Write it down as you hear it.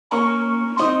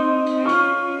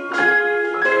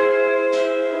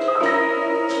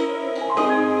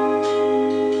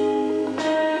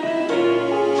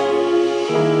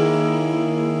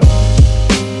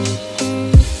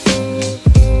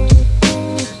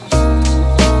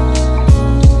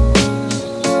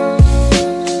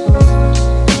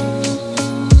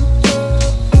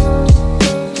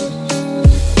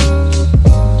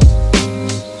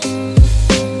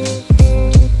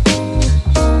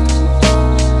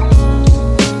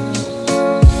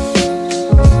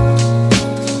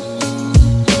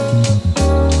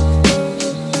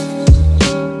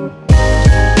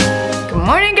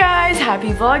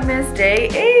Vlogmas Day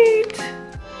 8.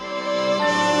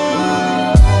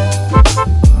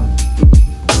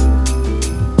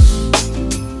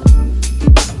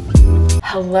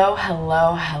 Hello,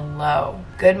 hello, hello.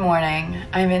 Good morning.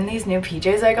 I'm in these new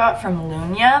PJs I got from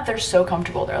Lunya. They're so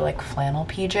comfortable. They're like flannel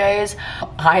PJs.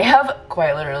 I have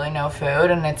quite literally no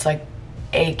food and it's like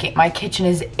aching. My kitchen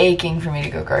is aching for me to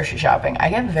go grocery shopping. I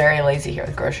get very lazy here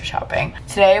with grocery shopping.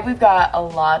 Today we've got a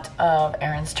lot of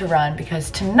errands to run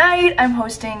because tonight I'm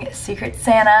hosting Secret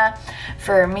Santa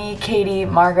for me, Katie,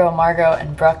 Margot,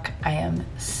 and Brooke. I am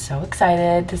so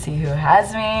excited to see who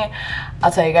has me.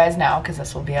 I'll tell you guys now because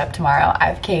this will be up tomorrow. I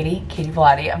have Katie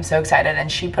Vladi. I'm so excited, and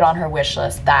she put on her wish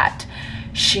list that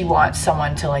she wants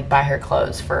someone to like buy her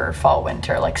clothes for fall,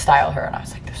 winter, like style her, and I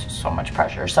was like, this is so much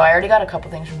pressure. So I already got a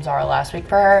couple things from Zara last week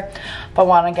for her, but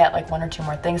want to get like 1 or 2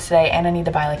 more things today, and I need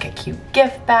to buy like a cute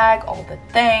gift bag, all the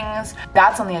things.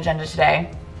 That's on the agenda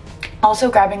today.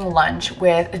 Also grabbing lunch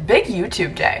with a big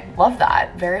YouTube day. Love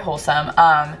that, very wholesome.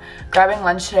 Grabbing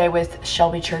lunch today with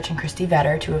Shelby Church and Christy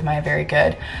Vetter, 2 of my very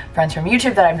good friends from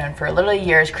YouTube that I've known for literally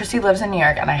years. Christy lives in New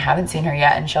York and I haven't seen her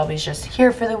yet, and Shelby's just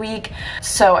here for the week.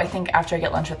 So I think after I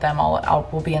get lunch with them,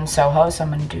 we'll be in Soho, so I'm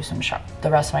gonna do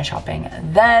the rest of my shopping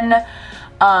then.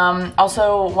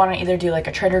 Also want to either do like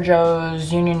a Trader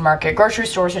Joe's, Union Market, grocery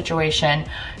store situation,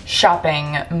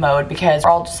 shopping mode, because we're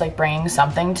all just like bringing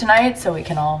something tonight so we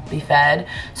can all be fed.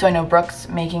 So I know Brooke's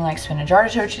making like spinach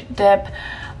artichoke dip.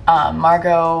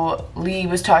 Margot Lee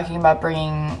was talking about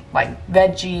bringing like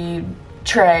veggie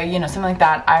tray, you know, something like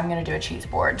that. I'm gonna do a cheese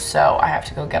board, so I have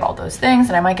to go get all those things,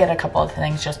 and I might get a couple of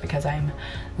things just because I'm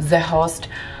the host.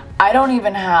 I don't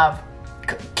even have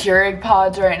Keurig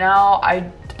pods right now.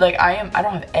 I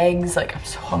don't have eggs, like I'm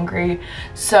so hungry.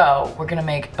 So we're gonna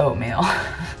make oatmeal,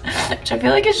 which I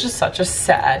feel like is just such a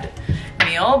sad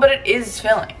meal, but it is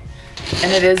filling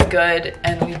and it is good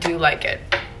and we do like it.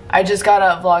 I just got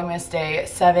a Vlogmas Day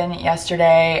 7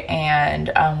 yesterday,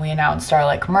 and we announced our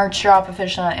like merch drop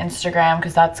officially on Instagram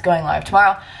because that's going live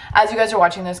tomorrow. As you guys are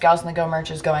watching this, Gals in the Go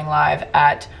merch is going live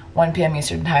at 1 p.m.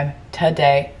 Eastern time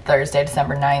today, Thursday,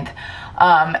 December 9th.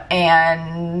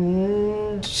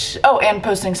 And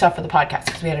posting stuff for the podcast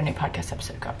because we had a new podcast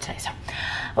episode go up today. So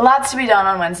lots to be done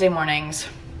on Wednesday mornings.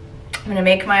 I'm gonna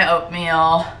make my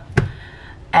oatmeal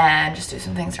and just do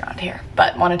some things around here,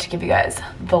 but wanted to give you guys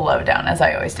the lowdown as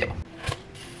I always do.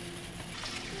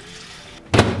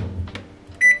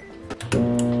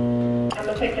 I'm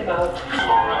gonna take him out.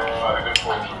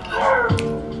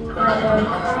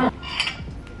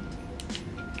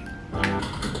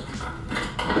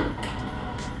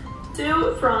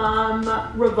 From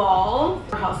Revolve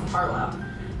or House of Harlow.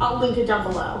 I'll link it down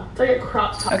below. It's like a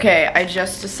crop top. Okay, I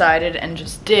just decided and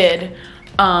just did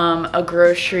a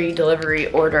grocery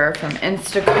delivery order from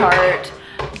Instacart.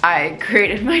 I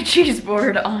created my cheese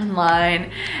board online,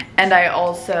 and I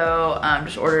also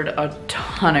just ordered a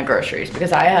ton of groceries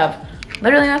because I have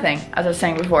literally nothing, as I was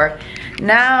saying before.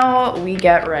 Now we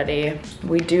get ready.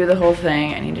 We do the whole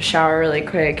thing. I need to shower really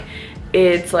quick.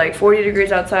 It's like 40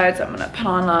 degrees outside, so I'm gonna put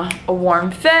on a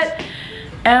warm fit,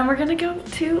 and we're gonna go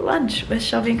to lunch with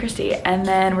Shelby and Christy, and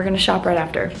then we're gonna shop right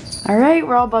after. All right,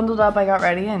 we're all bundled up. I got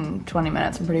ready in 20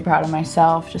 minutes. I'm pretty proud of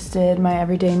myself. Just did my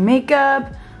everyday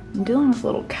makeup. I'm dealing with a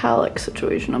little calic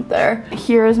situation up there.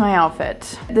 Here is my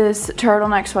outfit. This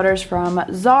turtleneck sweater is from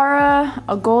Zara,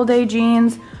 a gold A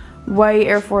jeans, white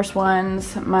Air Force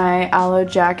Ones, my aloe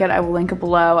jacket, I will link it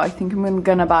below. I think I'm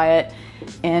gonna buy it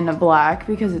in black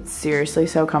because it's seriously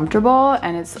so comfortable,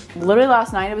 and it's literally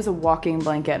last night it was a walking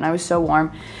blanket and I was so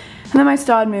warm. And then my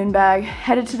Stod Moon bag,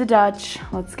 headed to the Dutch.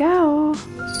 Let's go.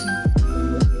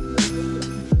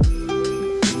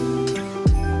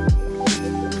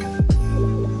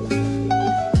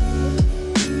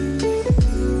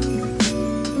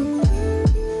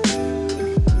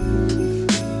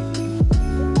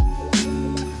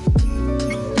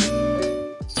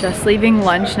 Just leaving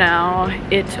lunch now.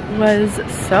 It was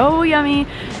so yummy,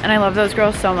 and I love those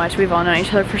girls so much. We've all known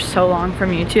each other for so long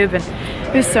from YouTube, and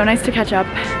it was so nice to catch up.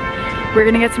 We're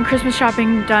gonna get some Christmas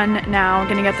shopping done now.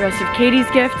 Gonna get the rest of Katie's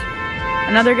gift,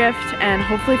 another gift, and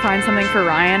hopefully find something for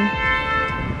Ryan.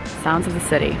 Sounds of the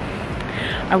city.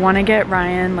 I wanna get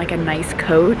Ryan like a nice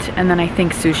coat, and then I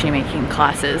think sushi making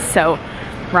classes. So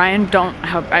Ryan,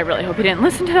 I really hope he didn't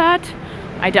listen to that.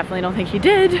 I definitely don't think he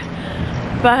did.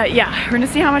 But yeah, we're gonna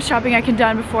see how much shopping I can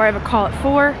done before I have a call at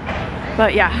 4.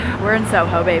 But yeah, we're in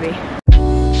Soho, baby.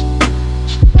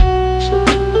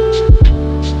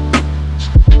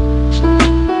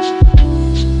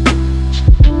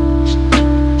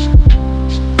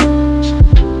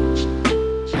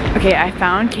 Okay, I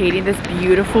found Katie this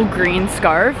beautiful green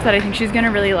scarf that I think she's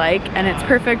gonna really like, and it's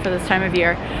perfect for this time of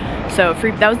year. So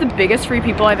that was the biggest Free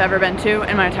People I've ever been to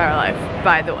in my entire life,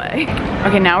 by the way.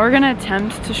 Okay, now we're gonna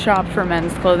attempt to shop for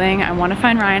men's clothing. I wanna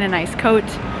find Ryan a nice coat.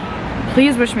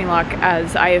 Please wish me luck,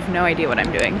 as I have no idea what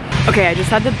I'm doing. Okay, I just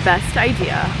had the best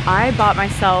idea. I bought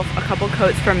myself a couple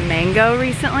coats from Mango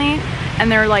recently,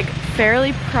 and they're like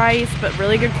fairly priced, but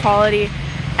really good quality.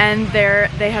 And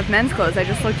they have men's clothes. I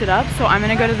just looked it up, so I'm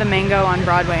gonna go to the Mango on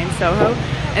Broadway in Soho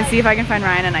and see if I can find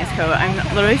Ryan a nice coat. I'm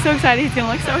literally so excited. He's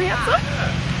gonna look so handsome.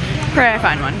 Pray I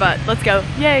find one, but let's go.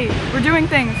 Yay, we're doing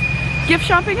things. Gift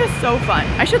shopping is so fun.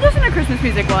 I should listen to Christmas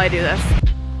music while I do this.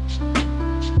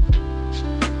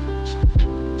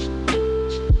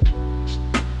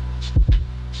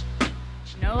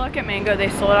 No luck at Mango. They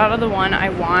sold out of the one I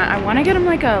want. I want to get him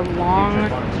like a long,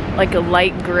 like a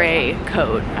light gray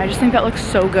coat. I just think that looks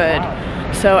so good.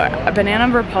 So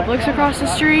Banana Republic's across the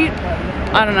street.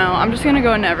 I don't know. I'm just gonna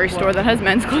go into every store that has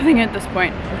men's clothing at this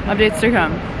point. Updates to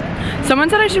come. Someone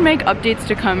said I should make updates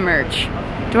to come merch.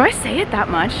 Do I say it that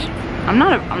much? I'm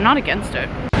not against it.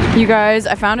 You guys,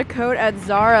 I found a coat at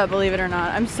Zara, believe it or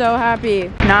not. I'm so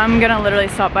happy. Now I'm gonna literally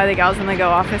stop by the Gals on the Go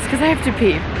office because I have to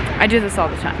pee. I do this all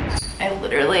the time. I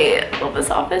literally love this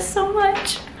office so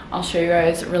much. I'll show you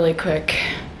guys really quick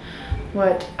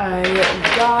what I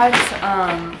got.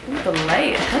 Ooh, the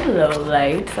light. Hello,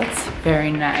 light. That's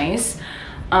very nice.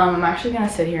 I'm actually gonna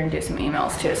sit here and do some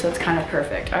emails too, so it's kind of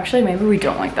perfect. Actually, maybe we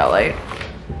don't like that light.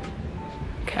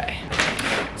 Okay.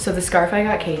 So the scarf I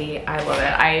got Katie, I love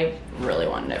it. I really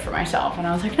wanted it for myself, and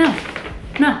I was like, no,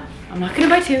 I'm not gonna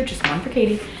buy two, just one for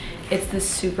Katie. It's this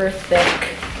super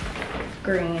thick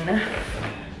green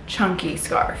chunky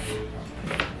scarf.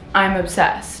 I'm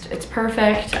obsessed. It's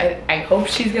perfect. I hope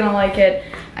she's gonna like it.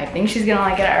 I think she's gonna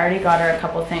like it. I already got her a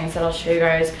couple things that I'll show you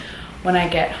guys when I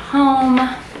get home.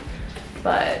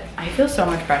 But I feel so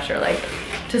much pressure, like,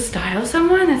 to style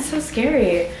someone. It's so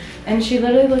scary. And she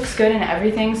literally looks good in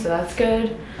everything, so that's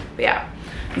good. But yeah,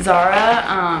 Zara,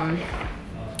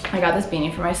 I got this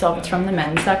beanie for myself. It's from the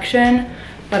men's section,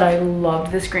 but I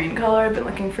loved this green color. I've been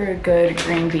looking for a good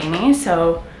green beanie,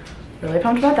 so really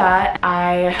pumped about that.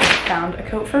 I found a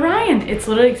coat for Ryan. It's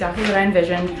literally exactly what I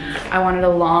envisioned. I wanted a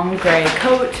long gray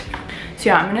coat. So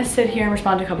yeah, I'm gonna sit here and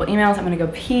respond to a couple emails. I'm gonna go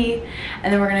pee,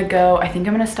 and then we're gonna go, I think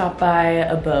I'm gonna stop by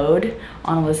Abode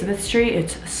on Elizabeth Street.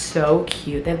 It's so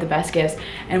cute. They have the best gifts.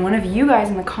 And one of you guys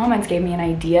in the comments gave me an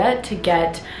idea to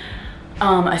get a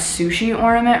sushi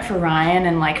ornament for Ryan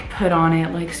and like put on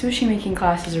it like sushi making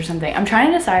classes or something. I'm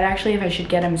trying to decide actually if I should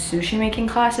get him sushi making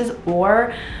classes,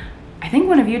 or I think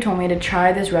one of you told me to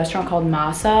try this restaurant called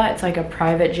Masa. It's like a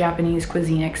private Japanese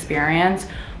cuisine experience,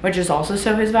 which is also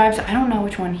so his vibes. I don't know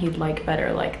which one he'd like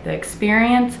better, like the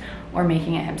experience or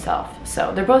making it himself.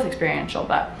 So they're both experiential,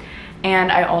 but.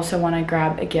 And I also want to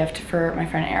grab a gift for my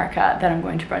friend Erica that I'm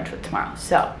going to brunch with tomorrow.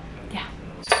 So yeah.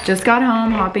 Just got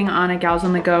home, hopping on a Gals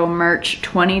on the Go merch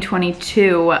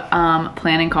 2022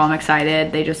 planning call. I'm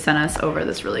excited. They just sent us over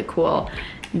this really cool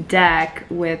deck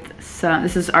with some,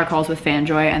 this is our calls with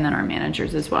Fanjoy and then our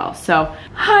managers as well. So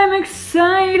I'm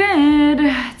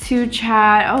excited to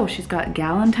chat. Oh, she's got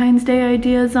Galentine's Day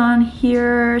ideas on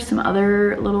here, some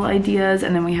other little ideas,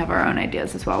 and then we have our own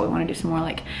ideas as well. We want to do some more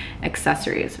like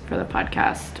accessories for the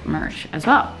podcast merch as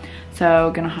well.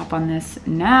 So gonna hop on this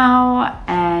now,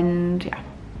 and yeah,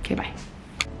 okay, bye.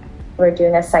 We're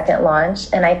doing a second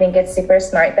launch, and I think it's super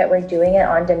smart that we're doing it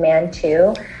on demand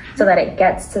too, so that it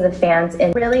gets to the fans.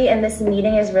 And really, in this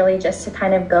meeting is really just to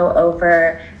kind of go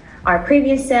over our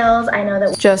previous sales. I know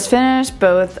that just finished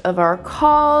both of our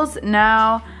calls.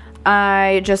 Now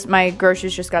my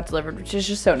groceries just got delivered, which is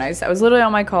just so nice. I was literally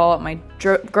on my call, my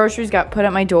groceries got put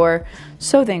at my door.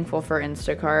 So thankful for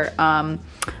Instacart.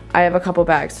 I have a couple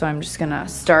bags, so I'm just gonna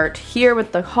start here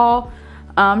with the haul.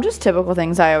 Just typical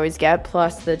things I always get,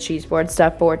 plus the cheese board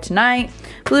stuff for tonight.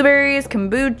 Blueberries,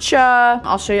 kombucha.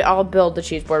 I'll build the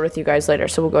cheese board with you guys later,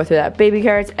 so we'll go through that. Baby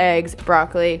carrots, eggs,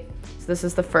 broccoli. So this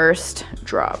is the first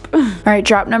drop. All right,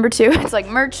 drop number 2. It's like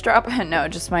merch drop. No,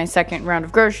 just my second round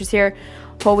of groceries here.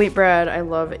 Whole wheat bread. I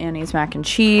love Annie's mac and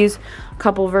cheese. A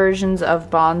couple versions of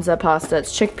Bonza pasta.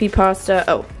 It's chickpea pasta.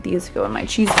 Oh, these go in my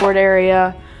cheese board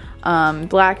area.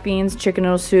 Black beans, chicken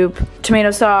noodle soup, tomato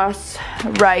sauce,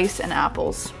 rice, and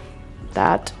apples.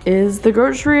 That is the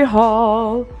grocery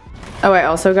haul. Oh, I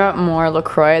also got more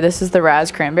LaCroix. This is the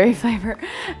Raz cranberry flavor.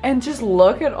 And just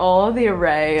look at all of the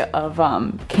array of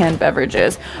canned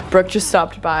beverages. Brooke just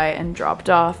stopped by and dropped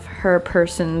off her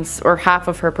person's, or half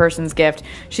of her person's gift.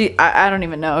 I don't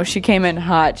even know. She came in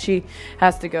hot. She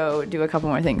has to go do a couple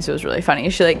more things. It was really funny.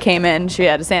 She like came in, she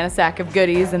had a Santa sack of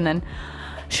goodies, and then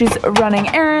She's running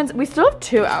errands. We still have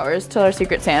 2 hours till our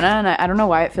Secret Santa, and I don't know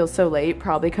why it feels so late,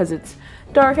 probably because it's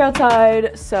dark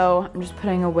outside. So I'm just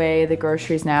putting away the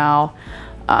groceries now.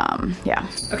 Yeah.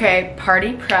 Okay,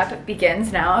 party prep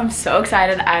begins now. I'm so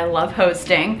excited. I love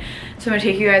hosting. So I'm gonna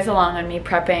take you guys along on me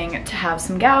prepping to have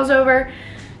some gals over.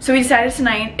 So we decided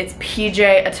tonight it's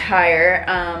PJ attire.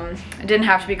 It didn't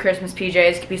have to be Christmas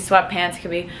PJs. It could be sweatpants, it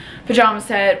could be pajama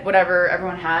set, whatever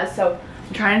everyone has. So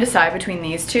I'm trying to decide between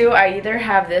these two. I either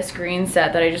have this green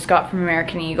set that I just got from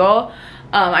American Eagle.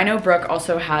 I know Brooke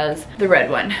also has the red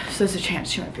one, so there's a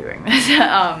chance she might be wearing this.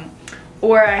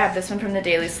 Or I have this one from the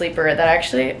Daily Sleeper that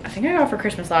actually, I think I got for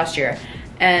Christmas last year.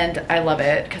 And I love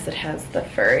it because it has the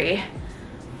furry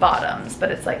bottoms,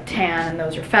 but it's like tan and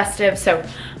those are festive. So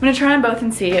I'm gonna try on both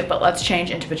and see it, but let's change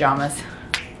into pajamas.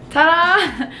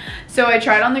 Ta-da! So I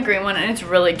tried on the green one and it's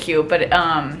really cute, but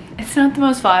it's not the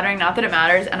most flattering, not that it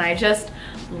matters. And I just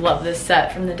love this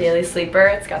set from the Daily Sleeper.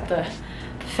 It's got the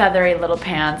feathery little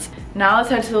pants. Now let's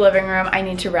head to the living room. I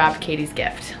need to wrap Katie's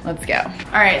gift. Let's go.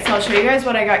 All right, so I'll show you guys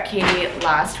what I got Katie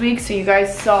last week. So you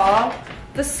guys saw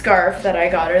the scarf that I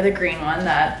got her, the green one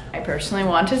that I personally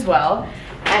want as well.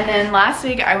 And then last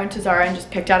week I went to Zara and just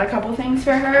picked out a couple things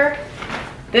for her.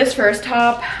 This first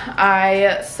top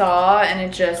I saw and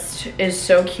it just is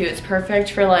so cute. It's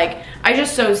perfect for like, I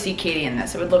just so see Katie in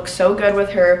this. It would look so good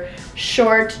with her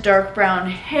short, dark brown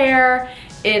hair.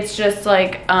 It's just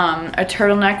like a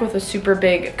turtleneck with a super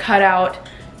big cutout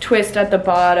twist at the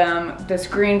bottom. This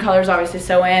green color is obviously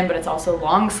so in, but it's also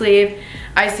long sleeve.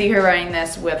 I see her wearing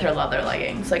this with her leather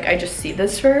leggings. Like I just see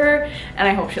this for her and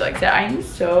I hope she likes it. I'm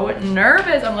so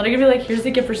nervous. I'm literally gonna be like, here's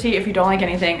the gift receipt. If you don't like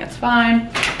anything, it's fine.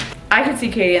 I could see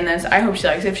Katie in this. I hope she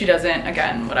likes it. If she doesn't,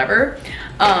 again, whatever.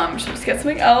 She'll just get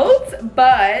something else,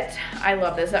 but I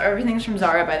love this. Everything's from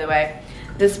Zara, by the way.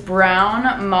 This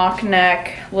brown mock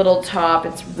neck little top,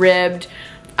 it's ribbed,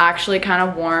 actually kind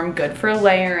of warm, good for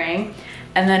layering.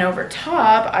 And then over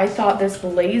top, I thought this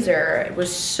blazer, it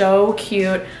was so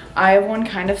cute. I have one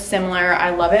kind of similar,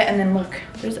 I love it. And then look,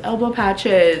 there's elbow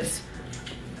patches.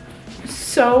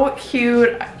 So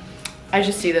cute. I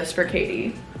just see this for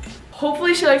Katie.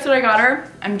 Hopefully she likes what I got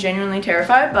her. I'm genuinely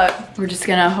terrified, but we're just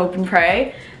gonna hope and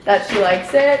pray that she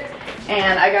likes it.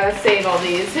 And I gotta save all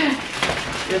these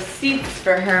receipts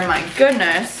for her, my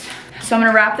goodness. So I'm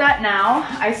gonna wrap that now.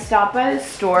 I stopped by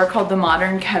this store called The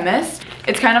Modern Chemist.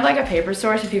 It's kind of like a paper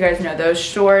store, so if you guys know those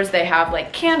stores, they have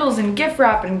like candles and gift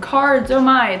wrap and cards. Oh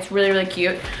my, it's really, really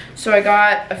cute. So I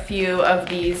got a few of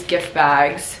these gift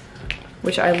bags,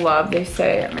 which I love. They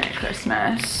say Merry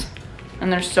Christmas,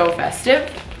 and they're so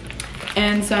festive.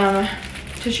 And some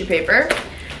tissue paper.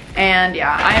 And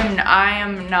yeah, I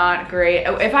am not great.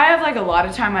 If I have like a lot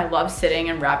of time, I love sitting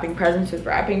and wrapping presents with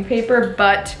wrapping paper,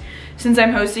 but since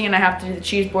I'm hosting and I have to do the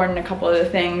cheese board and a couple other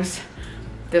things,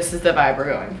 this is the vibe we're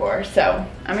going for. So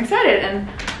I'm excited, and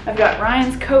I've got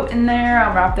Ryan's coat in there.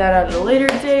 I'll wrap that out at a later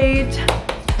date.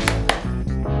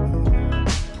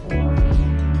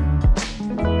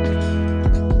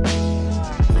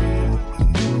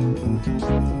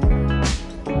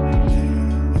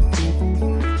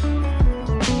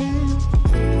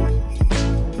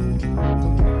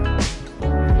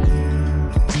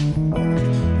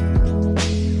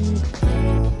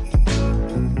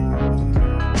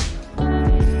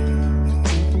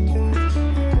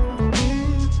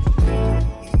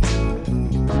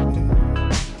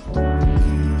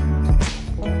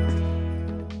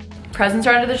 Presents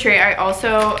are under the tree. I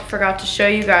also forgot to show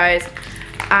you guys,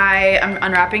 I'm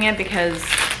unwrapping it because,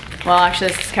 well, actually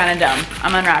this is kind of dumb.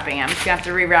 I'm unwrapping it. I'm just gonna have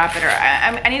to rewrap it, or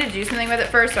I need to do something with it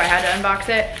first, so I had to unbox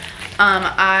it.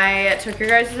 I took your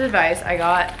guys' advice. I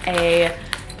got a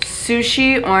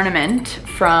sushi ornament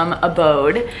from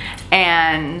Abode,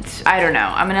 and I don't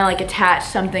know, I'm gonna like attach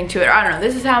something to it. I don't know,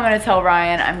 this is how I'm gonna tell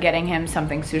Ryan I'm getting him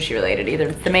something sushi related,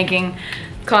 either the making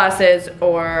classes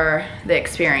or the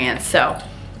experience. So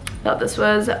thought this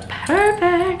was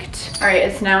perfect. All right,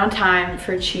 it's now time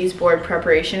for cheese board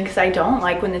preparation because I don't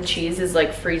like when the cheese is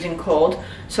like freezing cold.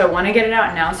 So I want to get it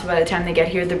out now so by the time they get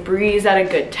here, the breeze at a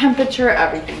good temperature,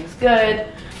 everything's good.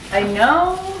 I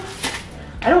know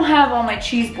I don't have all my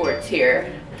cheese boards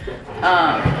here.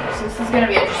 So this is gonna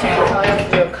be interesting. I'll probably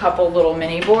have to do a couple little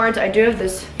mini boards. I do have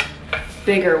this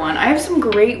bigger one. I have some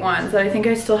great ones that I think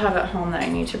I still have at home that I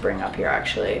need to bring up here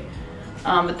actually.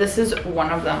 But this is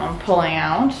one of them I'm pulling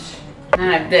out. And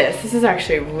I have this. This is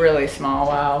actually really small,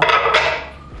 wow.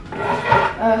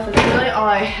 That's really all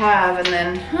I have. And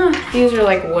then these are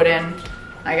like wooden.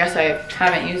 I guess I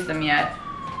haven't used them yet.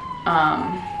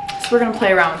 So we're gonna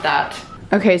play around with that.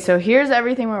 Okay, so here's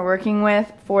everything we're working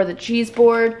with for the cheese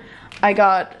board. I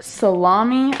got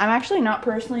salami. I'm actually not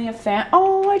personally a fan.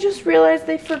 Oh, I just realized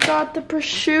they forgot the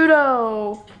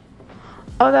prosciutto.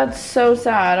 Oh, that's so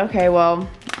sad. Okay, well,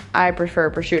 I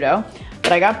prefer prosciutto,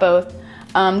 but I got both.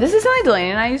 This is something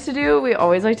Delaney and I used to do. We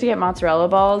always like to get mozzarella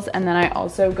balls, and then I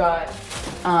also got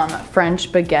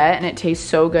French baguette, and it tastes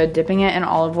so good dipping it in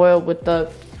olive oil with the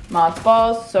mozz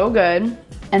balls. So good.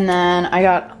 And then I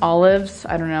got olives,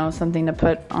 I don't know, something to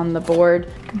put on the board.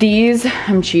 These,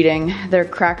 I'm cheating. They're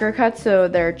cracker cuts, so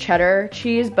they're cheddar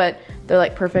cheese, but they're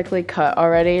like perfectly cut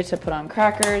already to put on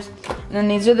crackers. And then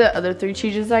these are the other 3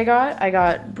 cheeses I got. I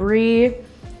got brie,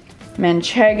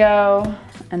 manchego,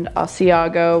 and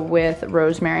Asiago with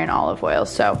rosemary and olive oil.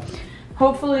 So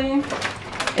hopefully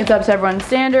it's up to everyone's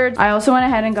standards. I also went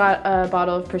ahead and got a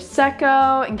bottle of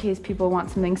Prosecco in case people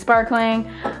want something sparkling.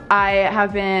 I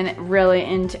have been really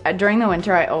into, during the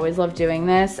winter, I always love doing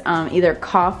this. Either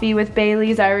coffee with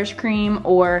Bailey's Irish cream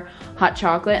or hot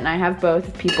chocolate, and I have both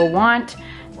if people want.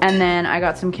 And then I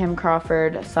got some Kim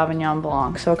Crawford Sauvignon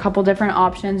Blanc. So a couple different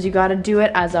options. You gotta do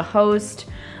it as a host.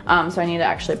 So I need to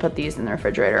actually put these in the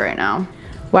refrigerator right now.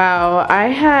 Wow, I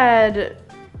had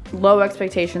low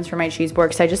expectations for my cheese board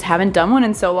because I just haven't done one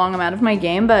in so long. I'm out of my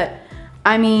game, but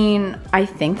I mean, I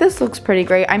think this looks pretty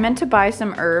great. I meant to buy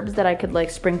some herbs that I could like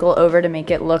sprinkle over to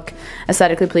make it look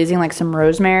aesthetically pleasing, like some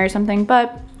rosemary or something,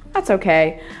 but that's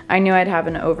okay. I knew I'd have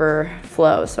an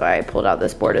overflow, so I pulled out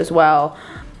this board as well.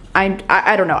 I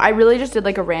don't know. I really just did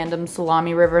like a random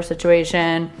salami river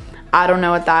situation. I don't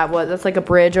know what that was. That's like a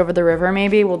bridge over the river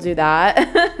maybe. We'll do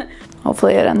that.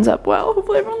 Hopefully it ends up well.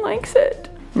 Hopefully everyone likes it.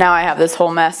 Now I have this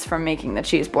whole mess from making the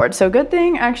cheese board. So good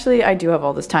thing, actually, I do have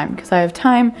all this time because I have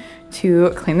time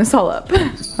to clean this all up.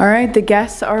 All right, the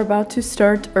guests are about to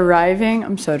start arriving.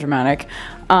 I'm so dramatic.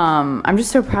 I'm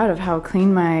just so proud of how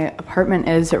clean my apartment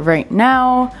is right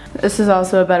now. This is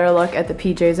also a better look at the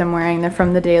PJs I'm wearing. They're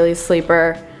from the Daily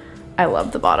Sleeper. I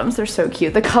love the bottoms, they're so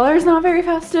cute. The color is not very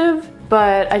festive,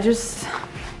 but I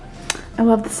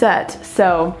love the set.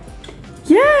 So,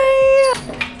 yay!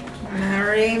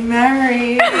 Merry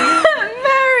Merry Christmas!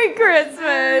 Merry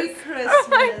Christmas! Oh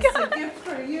my God. A gift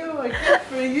for you, a gift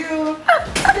for you.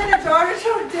 Then it's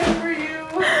artichoke dip for you.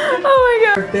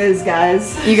 Oh my God. Biz,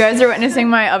 guys. You guys are witnessing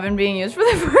my oven being used for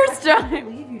the first I time. can't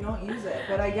believe you don't use it,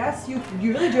 but I guess you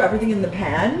really do everything in the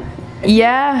pan.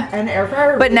 Yeah. And air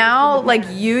fryer. But now, like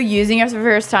you using it for the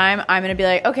first time, I'm gonna be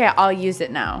like, okay, I'll use it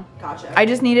now. Gotcha. I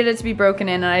just needed it to be broken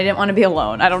in, and I didn't want to be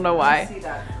alone. I don't know why. I see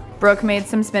that. Brooke made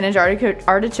some spinach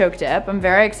artichoke dip. I'm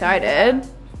very excited.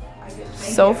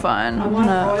 So fun. I want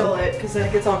to broil it because then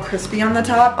it gets all crispy on the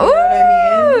top. You know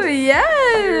what I mean?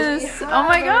 Yes. Oh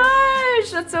my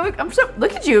gosh, that's so.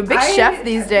 Look at you, a big chef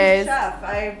these days. Chef.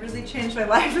 I really changed my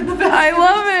life in the best. I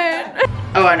love it.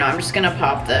 Oh, I know. I'm just gonna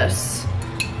pop this.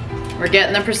 We're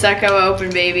getting the Prosecco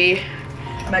open, baby.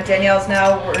 I'm at Danielle's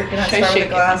now. We're gonna start with a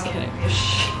glass. I'm kidding.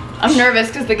 I'm nervous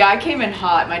because the guy came in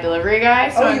hot, my delivery guy.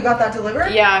 So you got that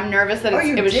delivered? Yeah, I'm nervous that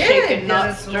it was shaken,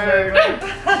 not stirred.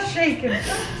 Shaken.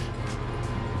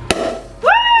 Woo!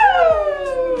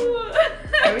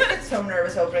 I always get so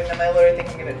nervous opening them. I literally think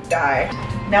I'm gonna die.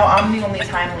 Now I'm the only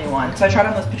timely one. So I tried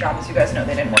on those pajamas. You guys know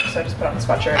they didn't work, so I just put on the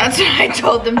sweatshirt. That's what I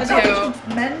told them too.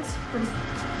 Men's.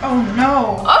 Oh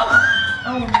no.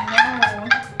 Oh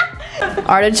no.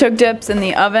 Artichoke dips in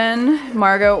the oven.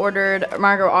 Margot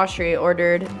Austri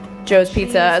ordered Joe's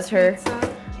Pizza as her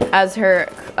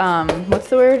what's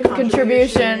the word?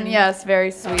 Contribution. Yes,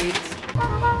 very sweet.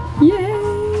 Yay!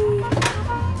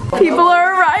 People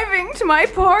are arriving to my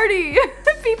party.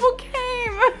 People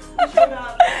came.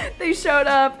 They showed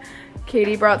up.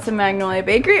 Katie brought some Magnolia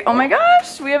Bakery. Oh my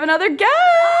gosh, we have another guest.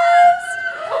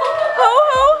 Ho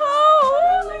ho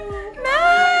ho!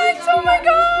 Max! Oh my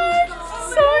gosh,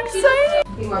 so excited.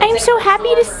 I'm so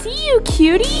happy to see you,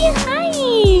 cutie.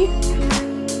 Hi.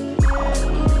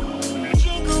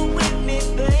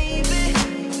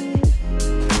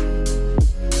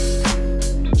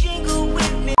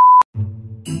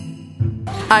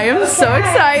 I am so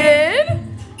excited.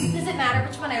 Does it matter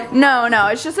which one I open? No,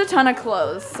 it's just a ton of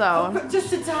clothes, so.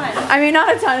 Just a ton. I mean,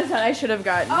 not a ton I should have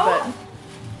gotten, but.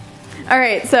 All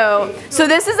right, so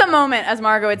this is a moment, as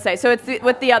Margot would say. So it's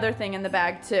with the other thing in the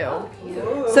bag too.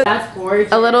 So That's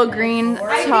gorgeous. a little green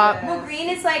top. Well, green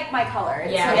is like my color.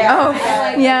 Yeah. Oh,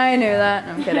 yeah, I knew that.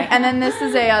 No, I'm kidding. And then this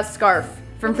is a scarf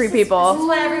from Free This is People.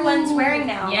 what everyone's wearing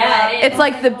now. Yeah, it is. It's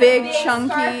like the big Scarf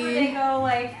where they chunky. go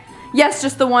like. Yes,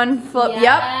 just the one flip. Yep.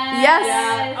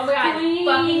 Yes. Oh my god,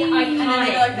 fucking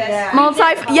iconic. Like this.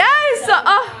 Yeah. Yes.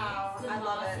 I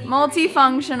love it.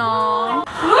 Multifunctional. Look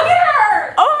at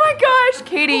her! Oh my gosh,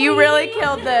 Katie, you really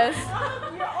killed this.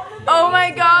 Oh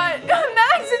my god.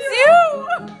 Max, it's you!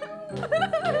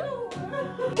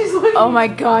 Oh my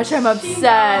gosh, I'm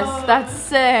obsessed. That's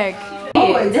sick.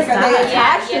 Oh, it's like they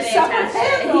attached a separate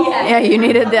handle. Yeah, you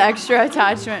needed the extra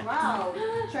attachment. Wow.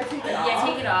 Should I take it off? Yeah,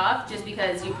 take it off just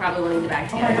because you probably will need the back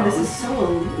to Oh get my it god, off. this is so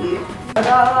elite.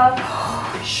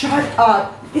 Shut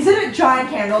up. Is it a giant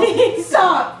candle?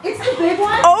 Stop. It's the big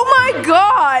one? Oh my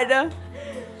god!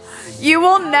 You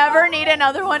will never need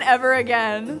another one ever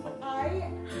again.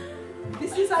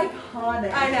 This is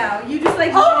iconic. I know. You just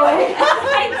like. Oh my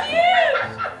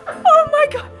Oh my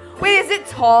god. Wait, is it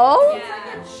tall?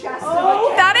 Yeah. chest.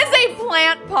 Oh, that is a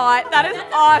plant pot. That is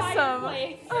awesome.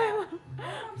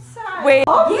 Wait.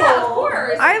 Yeah, of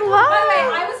course. I love By the way,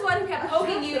 it. I was the one who kept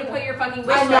poking you to put your fucking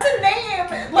wish I know. list. It's a name.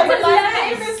 Like What's my the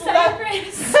name name? is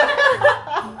Cypress.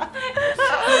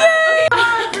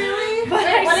 Really? But I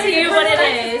see what it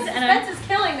is, and Spence is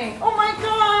killing me. Oh my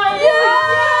god.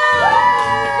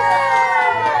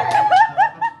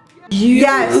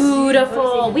 Yes.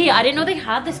 Beautiful. Wait, I didn't know they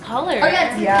had this color. Oh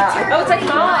yeah. Yeah. Oh, it's like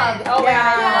mauve. Oh my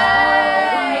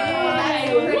god.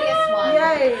 Prettiest one.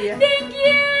 Yay. Thank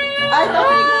you. I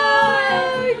love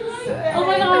Oh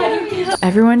my god.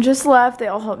 Everyone just left. They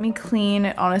all helped me clean.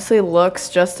 It honestly looks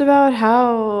just about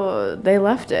how they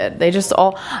left it. They just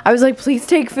all, I was like, please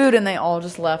take food. And they all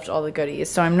just left all the goodies.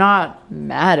 So I'm not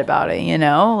mad about it, you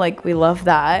know? Like, we love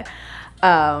that.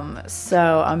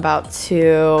 So I'm about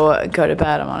to go to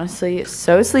bed. I'm honestly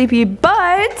so sleepy,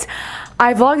 but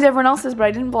I vlogged everyone else's, but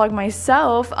I didn't vlog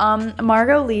myself.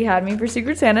 Margot Lee had me for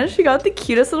Secret Santa. She got the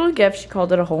cutest little gift. She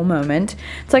called it a whole moment.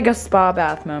 It's like a spa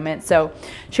bath moment. So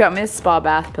she got me this spa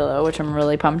bath pillow, which I'm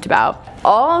really pumped about.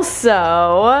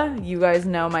 Also, you guys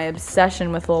know my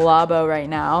obsession with Le Labo right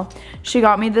now. She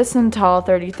got me this Santal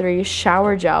 33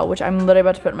 shower gel, which I'm literally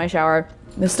about to put in my shower.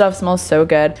 This stuff smells so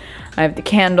good. I have the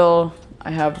candle. I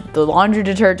have the laundry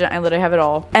detergent. I literally have it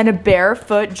all. And a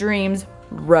Barefoot Dreams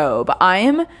robe. I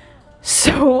am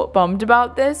so bummed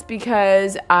about this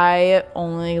because I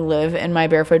only live in my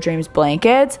Barefoot Dreams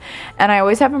blankets and I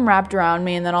always have them wrapped around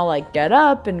me, and then I'll like get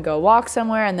up and go walk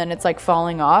somewhere and then it's like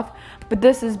falling off. But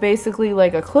this is basically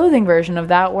like a clothing version of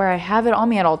that where I have it on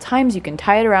me at all times. You can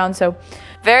tie it around. So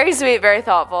very sweet, very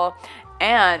thoughtful.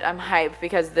 And I'm hyped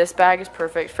because this bag is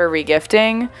perfect for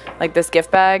regifting. Like this gift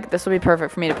bag, this will be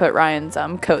perfect for me to put Ryan's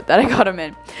coat that I got him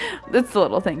in. It's the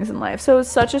little things in life. So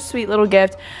it's such a sweet little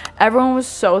gift. Everyone was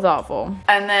so thoughtful.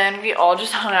 And then we all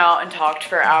just hung out and talked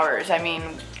for hours. I mean,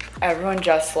 everyone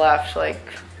just left like,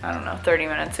 I don't know, 30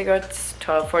 minutes ago. It's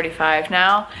 12:45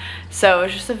 now. So it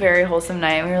was just a very wholesome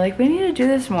night. And we were like, we need to do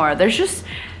this more. There's just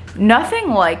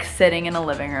nothing like sitting in a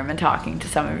living room and talking to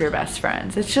some of your best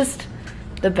friends. It's just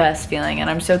the best feeling, and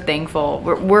I'm so thankful.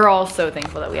 We're all so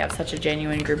thankful that we have such a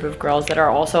genuine group of girls that are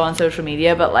also on social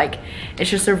media, but like it's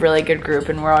just a really good group,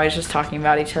 and we're always just talking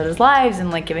about each other's lives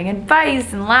and like giving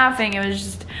advice and laughing. It was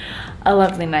just a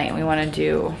lovely night, and we want to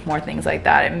do more things like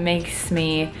that. It makes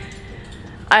me,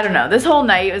 I don't know, this whole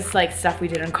night was like stuff we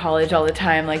did in college all the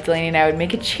time. Like Delaney and I would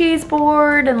make a cheese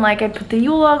board, and like I'd put the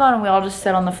Yule log on, and we all just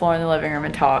sit on the floor in the living room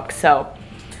and talk. So,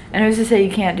 and who's to say you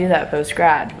can't do that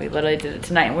post-grad? We literally did it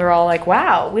tonight, and we were all like,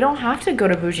 wow, we don't have to go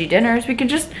to bougie dinners. We can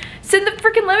just sit in the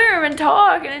freaking living room and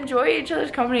talk and enjoy each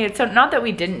other's company. It's so, not that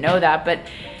we didn't know that, but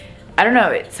I don't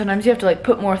know. Sometimes you have to like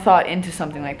put more thought into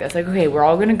something like this. Like, okay, we're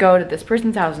all gonna go to this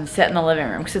person's house and sit in the living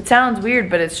room, because it sounds weird,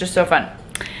 but it's just so fun.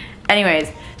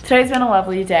 Anyways, today's been a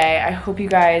lovely day. I hope you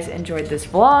guys enjoyed this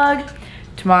vlog.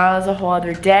 Tomorrow is a whole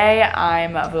other day.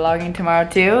 I'm vlogging tomorrow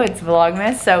too. It's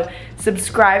Vlogmas, so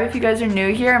subscribe if you guys are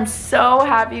new here. I'm so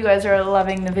happy you guys are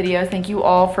loving the videos. Thank you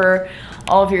all for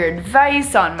all of your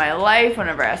advice on my life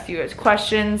whenever I ask you guys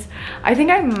questions. I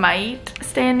think I might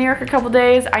stay in New York a couple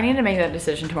days. I need to make that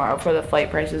decision tomorrow before the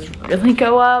flight prices really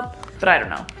go up, but I don't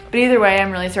know. But either way,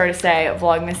 I'm really sorry to say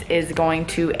Vlogmas is going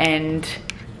to end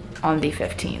on the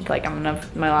 15th. Like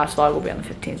my last vlog will be on the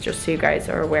 15th, just so you guys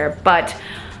are aware. But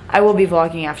I will be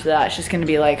vlogging after that. It's just gonna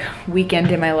be like week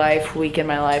in my life,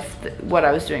 what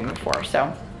I was doing before.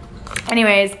 So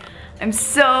anyways, I'm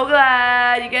so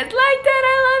glad you guys liked it.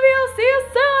 I love you. I'll see you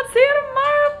soon. See you tomorrow.